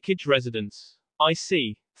 Raikage residence. I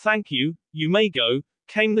see. Thank you, you may go,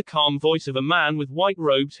 came the calm voice of a man with white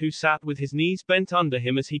robes who sat with his knees bent under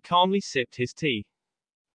him as he calmly sipped his tea.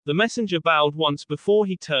 The messenger bowed once before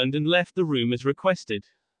he turned and left the room as requested.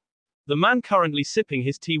 The man currently sipping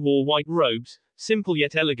his tea wore white robes, simple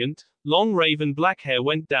yet elegant, long raven black hair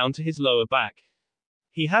went down to his lower back.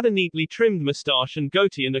 He had a neatly trimmed mustache and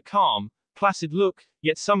goatee and a calm, placid look,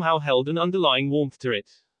 yet somehow held an underlying warmth to it.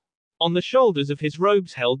 On the shoulders of his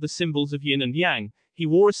robes held the symbols of yin and yang. He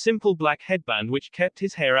wore a simple black headband which kept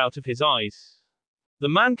his hair out of his eyes. The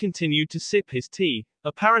man continued to sip his tea,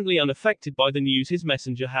 apparently unaffected by the news his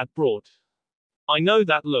messenger had brought. I know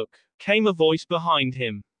that look, came a voice behind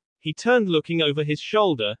him. He turned, looking over his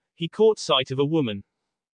shoulder. He caught sight of a woman.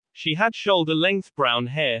 She had shoulder-length brown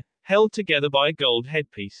hair, held together by a gold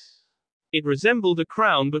headpiece. It resembled a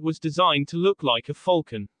crown but was designed to look like a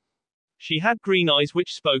falcon. She had green eyes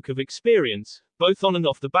which spoke of experience, both on and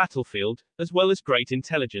off the battlefield, as well as great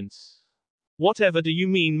intelligence. Whatever do you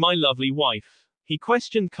mean, my lovely wife? He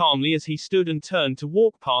questioned calmly as he stood and turned to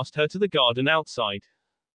walk past her to the garden outside.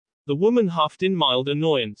 The woman huffed in mild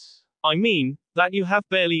annoyance. I mean, that you have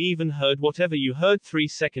barely even heard whatever you heard 3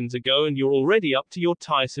 seconds ago and you're already up to your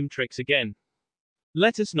tiresome tricks again.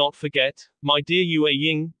 Let us not forget, my dear Yue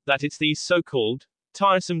Ying, that it's these so-called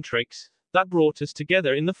tiresome tricks that brought us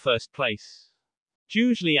together in the first place.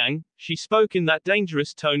 Zhu Liang, she spoke in that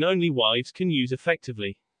dangerous tone only wives can use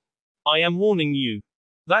effectively. I am warning you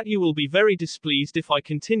that you will be very displeased if I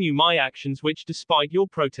continue my actions, which despite your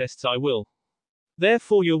protests I will.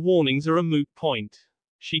 Therefore your warnings are a moot point.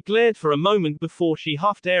 She glared for a moment before she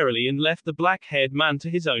huffed airily and left the black-haired man to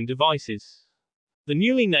his own devices. The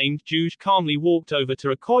newly named Juge calmly walked over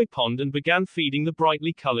to a koi pond and began feeding the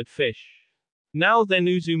brightly colored fish. Now then,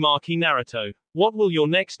 Uzumaki Naruto. What will your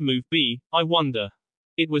next move be, I wonder?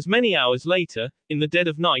 It was many hours later, in the dead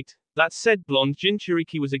of night, that said blonde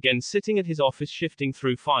Jinchuriki was again sitting at his office shifting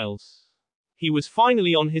through files. He was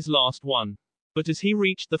finally on his last one. But as he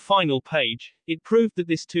reached the final page, it proved that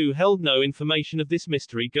this too held no information of this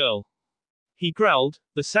mystery girl. He growled,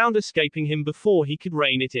 the sound escaping him before he could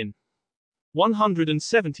rein it in.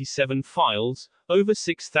 177 files, over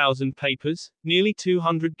 6,000 papers, nearly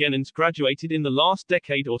 200 genins graduated in the last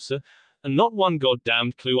decade or so, and not one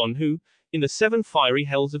goddamned clue on who, in the 7 fiery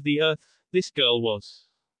hells of the earth, this girl was.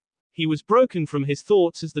 He was broken from his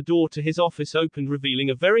thoughts as the door to his office opened, revealing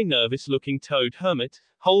a very nervous-looking toad hermit,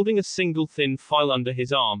 holding a single thin file under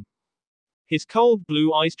his arm. His cold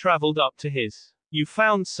blue eyes traveled up to his. You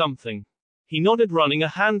found something. He nodded, running a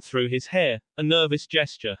hand through his hair, a nervous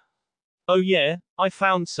gesture. Oh yeah, I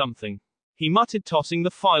found something. He muttered, tossing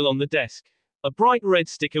the file on the desk. A bright red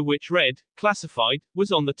sticker which read, classified,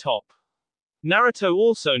 was on the top. Naruto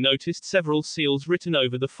also noticed several seals written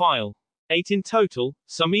over the file. 8 in total,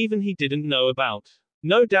 some even he didn't know about.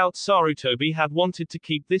 No doubt Sarutobi had wanted to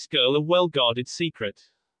keep this girl a well-guarded secret.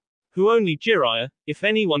 Who only Jiraiya, if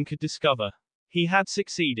anyone, could discover. He had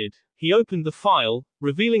succeeded. He opened the file,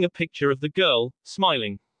 revealing a picture of the girl,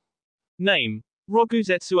 smiling. Name: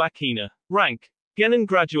 Roguzetsu Akina. Rank: Genin,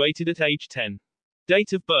 graduated at age 10.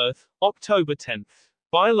 Date of birth: October 10th.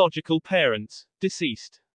 Biological parents: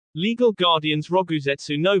 deceased. Legal guardians: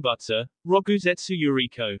 Roguzetsu Nobutsu, Roguzetsu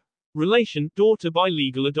Yuriko. Relation: daughter by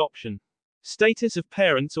legal adoption. Status of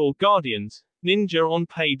parents or guardians: ninja on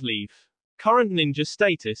paid leave. Current ninja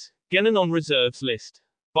status: Genin on reserves list.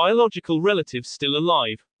 Biological relatives still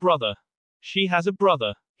alive: brother. She has a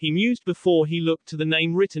brother. He mused before he looked to the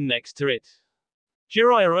name written next to it.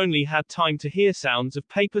 Jiraiya only had time to hear sounds of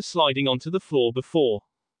paper sliding onto the floor before.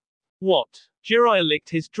 What? Jiraiya licked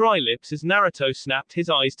his dry lips as Naruto snapped his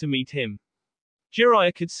eyes to meet him.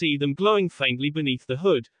 Jiraiya could see them glowing faintly beneath the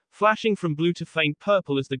hood, flashing from blue to faint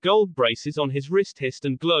purple as the gold braces on his wrist hissed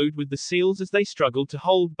and glowed with the seals as they struggled to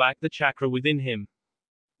hold back the chakra within him.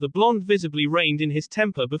 The blonde visibly reined in his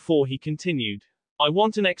temper before he continued. I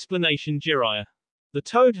want an explanation, Jiraiya. The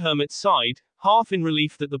toad hermit sighed, half in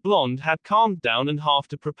relief that the blonde had calmed down and half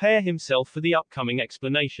to prepare himself for the upcoming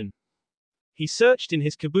explanation. He searched in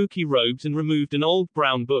his kabuki robes and removed an old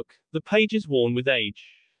brown book, the pages worn with age.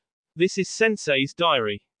 This is Sensei's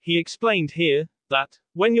diary. He explained here that,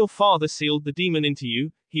 when your father sealed the demon into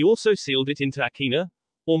you, he also sealed it into Akina,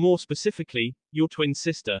 or more specifically, your twin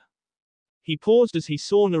sister. He paused as he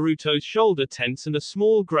saw Naruto's shoulder tense and a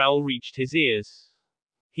small growl reached his ears.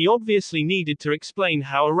 He obviously needed to explain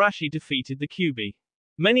how Arashi defeated the Kyuubi.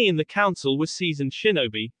 Many in the council were seasoned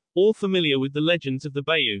shinobi, all familiar with the legends of the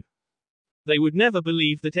Bayou. They would never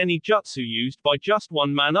believe that any jutsu used by just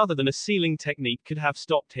one man other than a sealing technique could have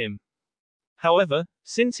stopped him. However,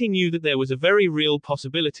 since he knew that there was a very real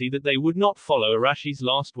possibility that they would not follow Arashi's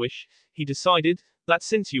last wish, he decided that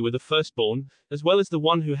since you were the firstborn, as well as the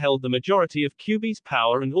one who held the majority of Kyuubi's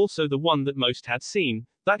power and also the one that most had seen,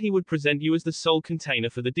 that he would present you as the sole container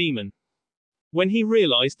for the demon. When he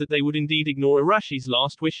realized that they would indeed ignore Arashi's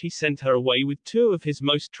last wish, he sent her away with 2 of his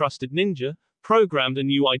most trusted ninja, programmed a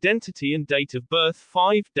new identity and date of birth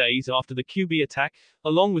 5 days after the Kyuubi attack,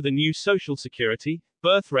 along with a new social security,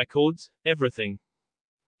 birth records, everything.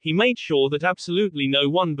 He made sure that absolutely no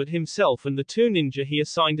one but himself and the 2 ninja he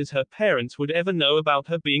assigned as her parents would ever know about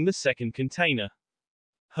her being the second container.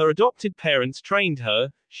 Her adopted parents trained her,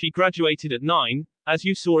 she graduated at 9, as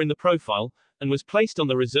you saw in the profile, and was placed on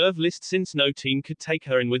the reserve list since no team could take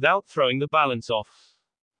her in without throwing the balance off.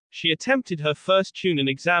 She attempted her first Chunin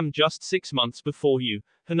exam just 6 months before you,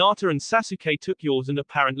 Hinata and Sasuke took yours and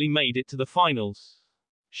apparently made it to the finals.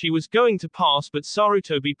 She was going to pass, but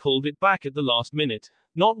Sarutobi pulled it back at the last minute,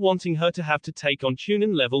 not wanting her to have to take on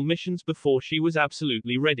Chunin level missions before she was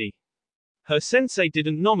absolutely ready. Her sensei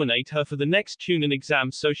didn't nominate her for the next Chunin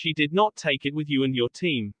exam, so she did not take it with you and your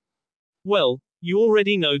team. Well, you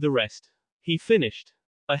already know the rest. He finished.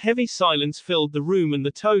 A heavy silence filled the room and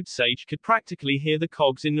the Toad Sage could practically hear the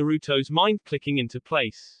cogs in Naruto's mind clicking into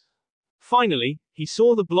place. Finally, he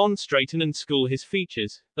saw the blonde straighten and school his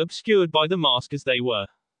features, obscured by the mask as they were.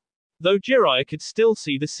 Though Jiraiya could still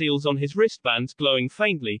see the seals on his wristbands glowing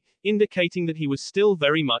faintly, indicating that he was still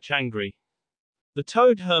very much angry. The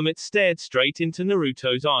Toad Hermit stared straight into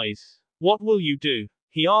Naruto's eyes. What will you do?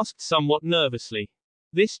 He asked somewhat nervously.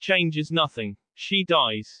 This changes nothing. She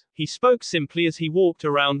dies. He spoke simply as he walked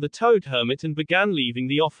around the Toad Hermit and began leaving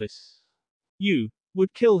the office. You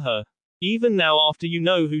would kill her. Even now, after you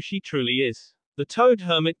know who she truly is. The Toad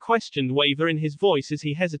Hermit questioned Waver in his voice as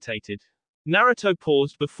he hesitated. Naruto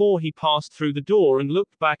paused before he passed through the door and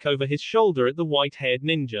looked back over his shoulder at the white-haired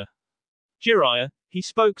ninja. Jiraiya, he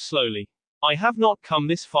spoke slowly. I have not come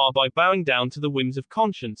this far by bowing down to the whims of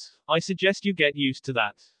conscience. I suggest you get used to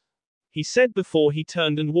that. He said before he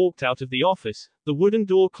turned and walked out of the office, the wooden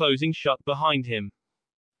door closing shut behind him.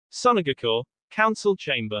 Sunagakure, Council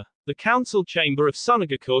Chamber. The council chamber of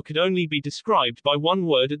Sunagakure could only be described by one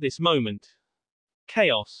word at this moment.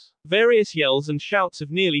 Chaos. Various yells and shouts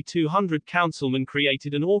of nearly 200 councilmen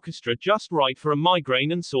created an orchestra just right for a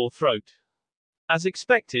migraine and sore throat. As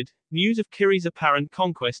expected, news of Kiri's apparent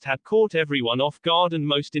conquest had caught everyone off guard, and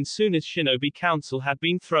most Insuna's shinobi council had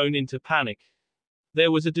been thrown into panic.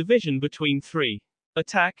 There was a division between three: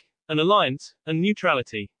 attack, an alliance, and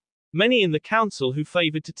neutrality. Many in the council who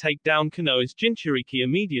favored to take down Konoha's Jinchuriki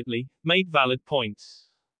immediately, made valid points.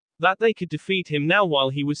 That they could defeat him now while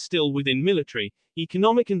he was still within military,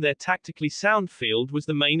 economic and their tactically sound field was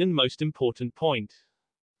the main and most important point.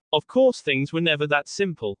 Of course things were never that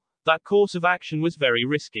simple. That course of action was very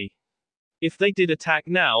risky. If they did attack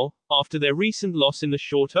now, after their recent loss in the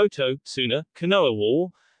short Oto-Suna-Konoha war,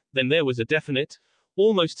 then there was a definite,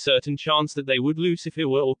 almost certain chance that they would lose if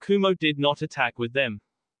Iwa or Kumo did not attack with them.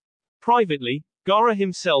 Privately, Gaara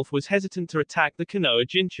himself was hesitant to attack the Konoha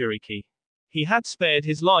Jinchuriki. He had spared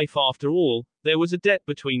his life after all, there was a debt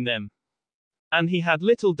between them. And he had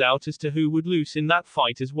little doubt as to who would lose in that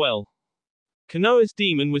fight as well. Konoha's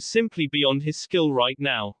demon was simply beyond his skill right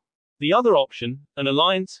now. The other option, an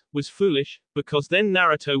alliance, was foolish, because then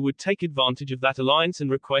Naruto would take advantage of that alliance and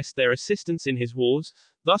request their assistance in his wars,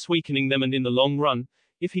 thus weakening them, and in the long run,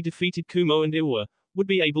 if he defeated Kumo and Iwa, would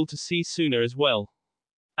be able to seize Suna as well.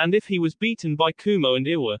 And if he was beaten by Kumo and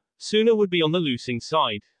Iwa, Suna would be on the losing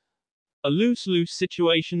side. A lose-lose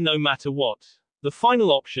situation no matter what. The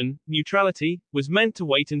final option, neutrality, was meant to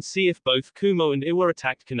wait and see if both Kumo and Iwa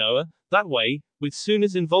attacked Konoha. That way, with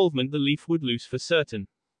Suna's involvement, the leaf would lose for certain.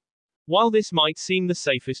 While this might seem the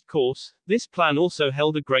safest course, this plan also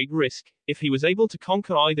held a great risk. If he was able to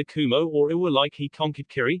conquer either Kumo or Iwa like he conquered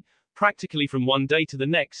Kiri, practically from one day to the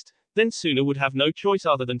next, then Suna would have no choice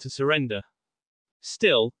other than to surrender.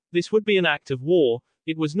 Still, this would be an act of war.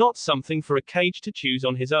 It was not something for a Kage to choose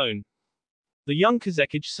on his own. The young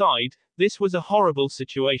Kazekage sighed. This was a horrible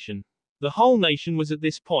situation. The whole nation was at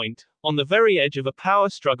this point, on the very edge of a power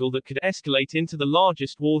struggle that could escalate into the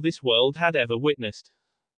largest war this world had ever witnessed.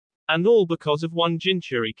 And all because of one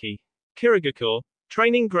Jinchuriki. Kirigakure,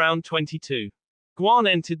 Training Ground 22. Guan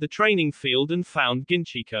entered the training field and found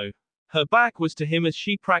Ginchiko. Her back was to him as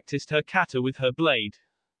she practiced her kata with her blade.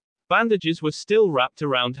 Bandages were still wrapped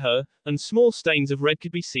around her, and small stains of red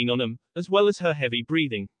could be seen on them, as well as her heavy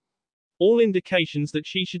breathing. All indications that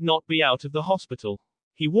she should not be out of the hospital.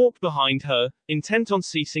 He walked behind her, intent on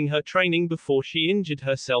ceasing her training before she injured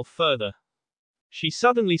herself further. She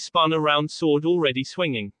suddenly spun around, sword already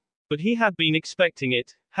swinging. But he had been expecting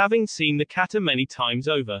it, having seen the kata many times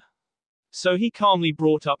over. So he calmly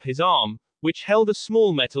brought up his arm, which held a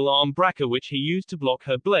small metal arm braca which he used to block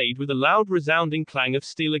her blade with a loud resounding clang of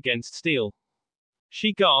steel against steel.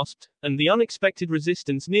 She gasped, and the unexpected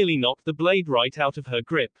resistance nearly knocked the blade right out of her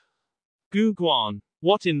grip. Gu Guan.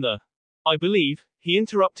 What in the... I believe, he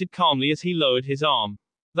interrupted calmly as he lowered his arm.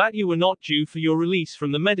 That you were not due for your release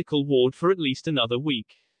from the medical ward for at least another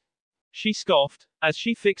week. She scoffed, as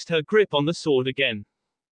she fixed her grip on the sword again.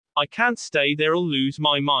 I can't stay there'll lose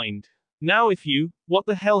my mind. Now if you, what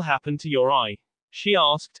the hell happened to your eye? She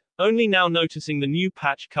asked, only now noticing the new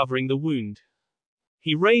patch covering the wound.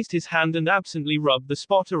 He raised his hand and absently rubbed the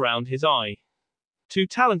spot around his eye. Two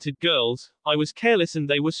talented girls, I was careless and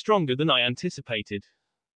they were stronger than I anticipated.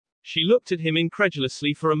 She looked at him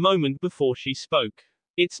incredulously for a moment before she spoke.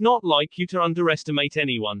 It's not like you to underestimate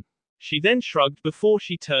anyone. She then shrugged before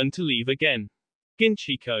she turned to leave again.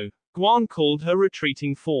 Ginchiko. Guan called her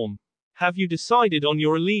retreating form. Have you decided on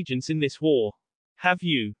your allegiance in this war? Have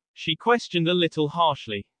you? She questioned a little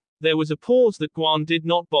harshly. There was a pause that Guan did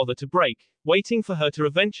not bother to break, waiting for her to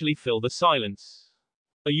eventually fill the silence.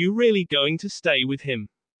 Are you really going to stay with him?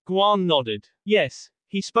 Guan nodded. Yes,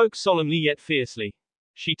 he spoke solemnly yet fiercely.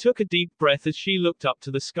 She took a deep breath as she looked up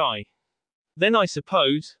to the sky. Then I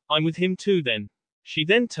suppose, I'm with him too then. She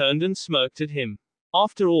then turned and smirked at him.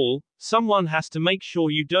 After all, someone has to make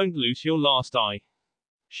sure you don't lose your last eye.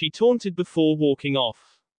 She taunted before walking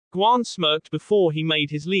off. Guan smirked before he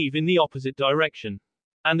made his leave in the opposite direction.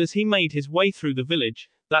 And as he made his way through the village,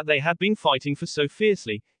 that they had been fighting for so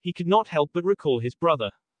fiercely, he could not help but recall his brother.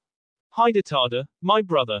 Hidetada, my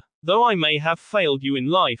brother, though I may have failed you in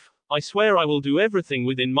life, I swear I will do everything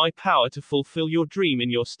within my power to fulfill your dream in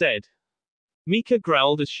your stead. Mika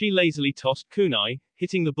growled as she lazily tossed kunai,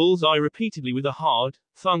 hitting the bullseye repeatedly with a hard,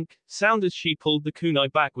 thunk, sound as she pulled the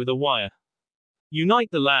kunai back with a wire.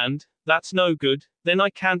 Unite the land, that's no good, then I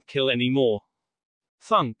can't kill any more.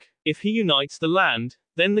 Thunk. If he unites the land,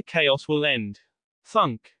 then the chaos will end.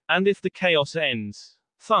 Thunk. And if the chaos ends,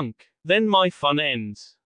 thunk, then my fun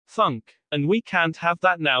ends. Thunk. And we can't have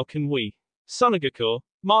that now, can we? Sunagaku,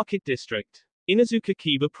 Market District. Inuzuka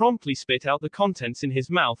Kiba promptly spit out the contents in his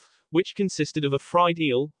mouth, which consisted of a fried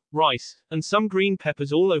eel, rice, and some green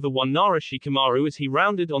peppers all over one Nara Shikamaru as he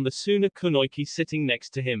rounded on the Suna Kunoiki sitting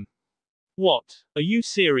next to him. What? Are you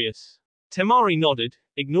serious? Temari nodded,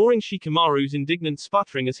 ignoring Shikamaru's indignant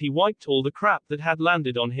sputtering as he wiped all the crap that had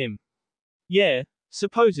landed on him. Yeah,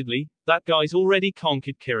 supposedly, that guy's already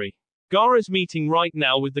conquered Kiri. Gaara's meeting right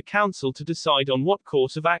now with the council to decide on what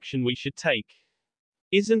course of action we should take.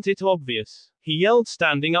 Isn't it obvious? He yelled,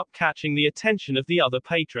 standing up, catching the attention of the other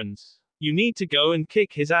patrons. You need to go and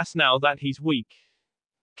kick his ass now that he's weak.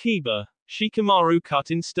 Kiba. Shikamaru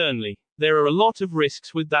cut in sternly. There are a lot of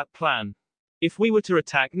risks with that plan. If we were to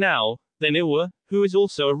attack now, then Iwa, who is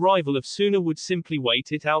also a rival of Suna, would simply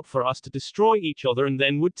wait it out for us to destroy each other and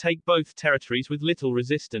then would take both territories with little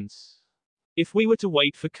resistance. If we were to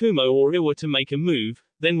wait for Kumo or Iwa to make a move,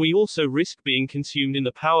 then we also risk being consumed in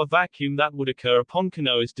the power vacuum that would occur upon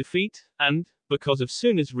Konoha's defeat, and, because of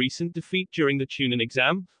Suna's recent defeat during the Chunin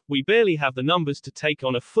exam, we barely have the numbers to take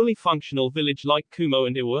on a fully functional village like Kumo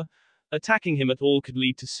and Iwa. Attacking him at all could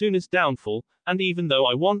lead to Suna's downfall, and even though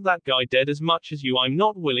I want that guy dead as much as you, I'm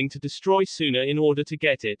not willing to destroy Suna in order to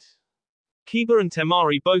get it. Kiba and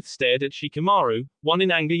Temari both stared at Shikamaru, one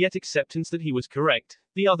in anger yet acceptance that he was correct,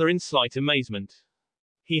 the other in slight amazement.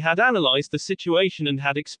 He had analyzed the situation and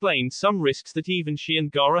had explained some risks that even she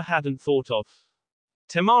and Gaara hadn't thought of.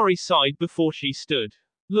 Temari sighed before she stood.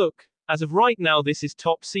 Look, as of right now this is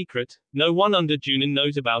top secret, no one under Junin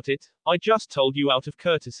knows about it, I just told you out of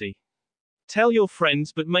courtesy. Tell your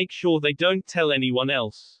friends but make sure they don't tell anyone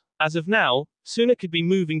else. As of now, Suna could be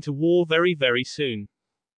moving to war very soon.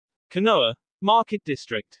 Konoha, Market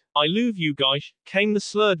District. I love you guys, came the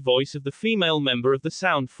slurred voice of the female member of the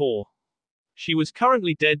Sound 4. She was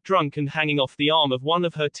currently dead drunk and hanging off the arm of one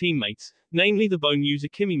of her teammates, namely the bone user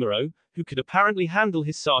Kimimaro, who could apparently handle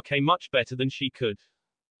his sake much better than she could.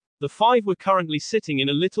 The five were currently sitting in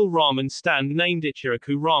a little ramen stand named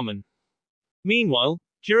Ichiraku Ramen. Meanwhile,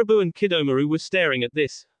 Jirabu and Kidomaru were staring at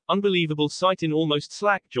this unbelievable sight in almost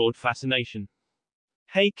slack-jawed fascination.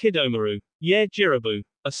 Hey Kidomaru. Yeah Jirabu.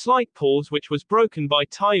 A slight pause which was broken by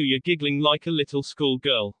Tayuya giggling like a little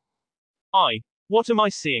schoolgirl. What am I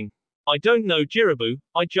seeing? I don't know Jirabu,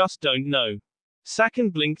 I just don't know.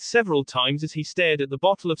 Sakan blinked several times as he stared at the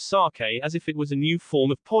bottle of sake as if it was a new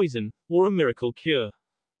form of poison, or a miracle cure.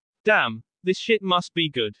 Damn, this shit must be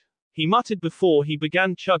good. He muttered before he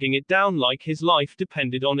began chugging it down like his life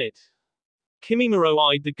depended on it. Kimimaro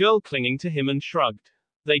eyed the girl clinging to him and shrugged.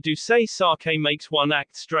 They do say sake makes one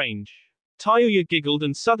act strange. Tayuya giggled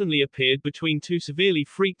and suddenly appeared between two severely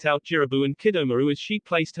freaked out Jirabu and Kidomaru as she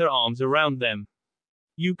placed her arms around them.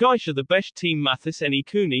 You guys are the best team Mathis any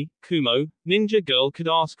Kuni, Kumo, ninja girl could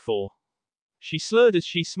ask for. She slurred as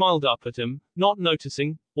she smiled up at him, not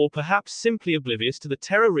noticing, or perhaps simply oblivious to the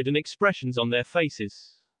terror-ridden expressions on their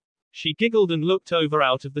faces. She giggled and looked over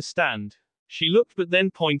out of the stand. She looked but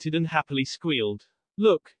then pointed and happily squealed.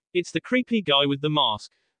 Look, it's the creepy guy with the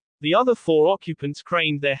mask. The other four occupants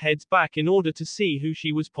craned their heads back in order to see who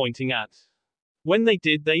she was pointing at. When they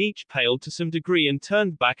did, they each paled to some degree and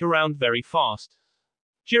turned back around very fast.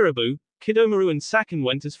 Jirabu, Kidomaru and Sakan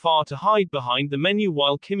went as far to hide behind the menu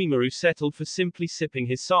while Kimimaro settled for simply sipping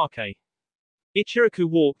his sake. Ichiraku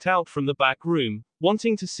walked out from the back room,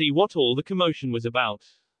 wanting to see what all the commotion was about.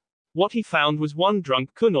 What he found was one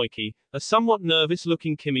drunk Kunoiki, a somewhat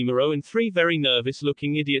nervous-looking Kimimaro and three very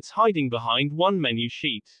nervous-looking idiots hiding behind one menu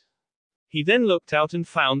sheet. He then looked out and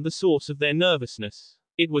found the source of their nervousness.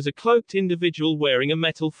 It was a cloaked individual wearing a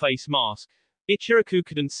metal face mask. Ichiraku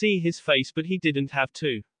couldn't see his face but he didn't have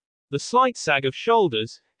to. The slight sag of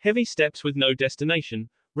shoulders, heavy steps with no destination,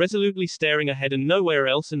 resolutely staring ahead and nowhere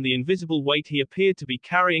else, and the invisible weight he appeared to be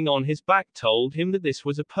carrying on his back told him that this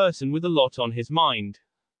was a person with a lot on his mind.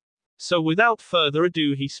 So without further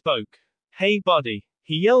ado he spoke. Hey buddy,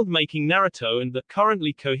 he yelled, making Naruto and the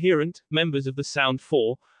currently coherent members of the Sound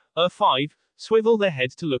 4, 5, swivel their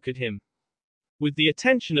heads to look at him. With the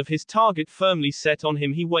attention of his target firmly set on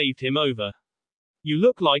him, he waved him over. You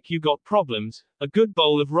look like you got problems, a good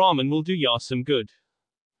bowl of ramen will do ya some good.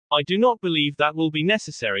 I do not believe that will be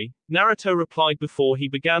necessary, Naruto replied before he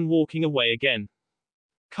began walking away again.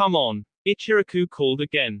 Come on, Ichiraku called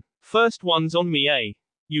again. First one's on me, eh?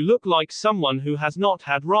 You look like someone who has not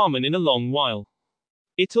had ramen in a long while.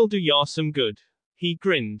 It'll do ya some good. He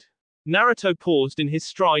grinned. Naruto paused in his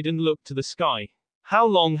stride and looked to the sky. How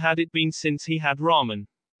long had it been since he had ramen?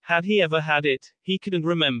 Had he ever had it? He couldn't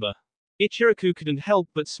remember. Ichiraku couldn't help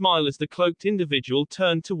but smile as the cloaked individual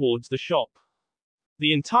turned towards the shop.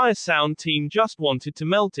 The entire sound team just wanted to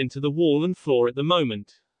melt into the wall and floor at the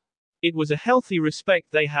moment. It was a healthy respect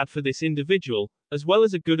they had for this individual, as well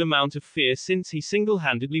as a good amount of fear since he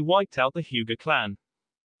single-handedly wiped out the Hyuga clan.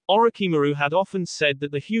 Orochimaru had often said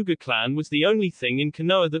that the Hyuga clan was the only thing in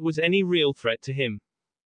Konoha that was any real threat to him.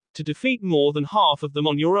 To defeat more than half of them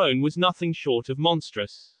on your own was nothing short of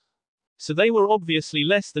monstrous. So they were obviously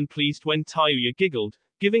less than pleased when Tayuya giggled,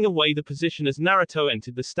 giving away the position as Naruto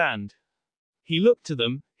entered the stand. He looked to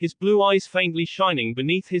them, his blue eyes faintly shining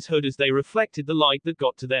beneath his hood as they reflected the light that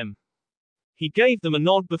got to them. He gave them a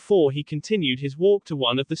nod before he continued his walk to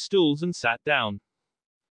one of the stools and sat down.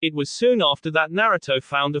 It was soon after that Naruto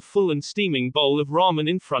found a full and steaming bowl of ramen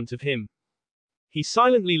in front of him. He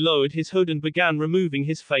silently lowered his hood and began removing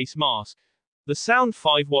his face mask. The Sound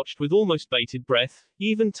Five watched with almost bated breath.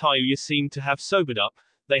 Even Tayuya seemed to have sobered up.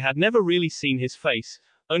 They had never really seen his face,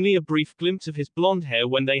 only a brief glimpse of his blonde hair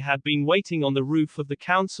when they had been waiting on the roof of the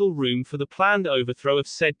council room for the planned overthrow of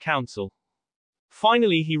said council.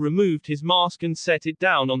 Finally he removed his mask and set it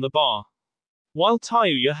down on the bar. While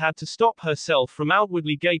Tayuya had to stop herself from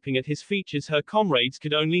outwardly gaping at his features, her comrades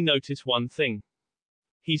could only notice one thing.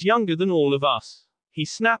 He's younger than all of us. He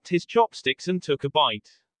snapped his chopsticks and took a bite.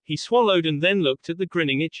 He swallowed and then looked at the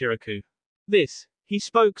grinning Ichiraku. This, he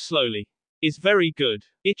spoke slowly, is very good.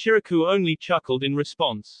 Ichiraku only chuckled in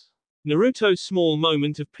response. Naruto's small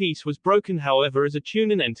moment of peace was broken however as a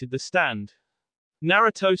Chunin entered the stand.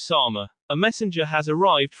 Naruto-sama, a messenger has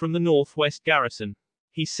arrived from the northwest garrison.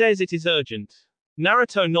 He says it is urgent.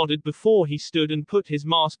 Naruto nodded before he stood and put his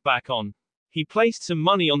mask back on. He placed some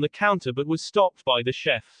money on the counter but was stopped by the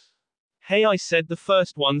chef. Hey, I said the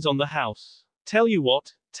first one's on the house. Tell you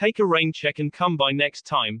what, take a rain check and come by next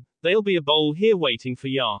time, there'll be a bowl here waiting for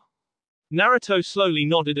ya. Naruto slowly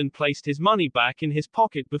nodded and placed his money back in his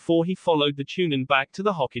pocket before he followed the Chunin back to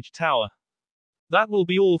the Hokage Tower. That will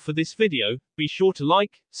be all for this video. Be sure to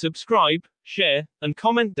like, subscribe, share, and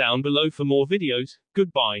comment down below for more videos.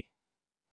 Goodbye.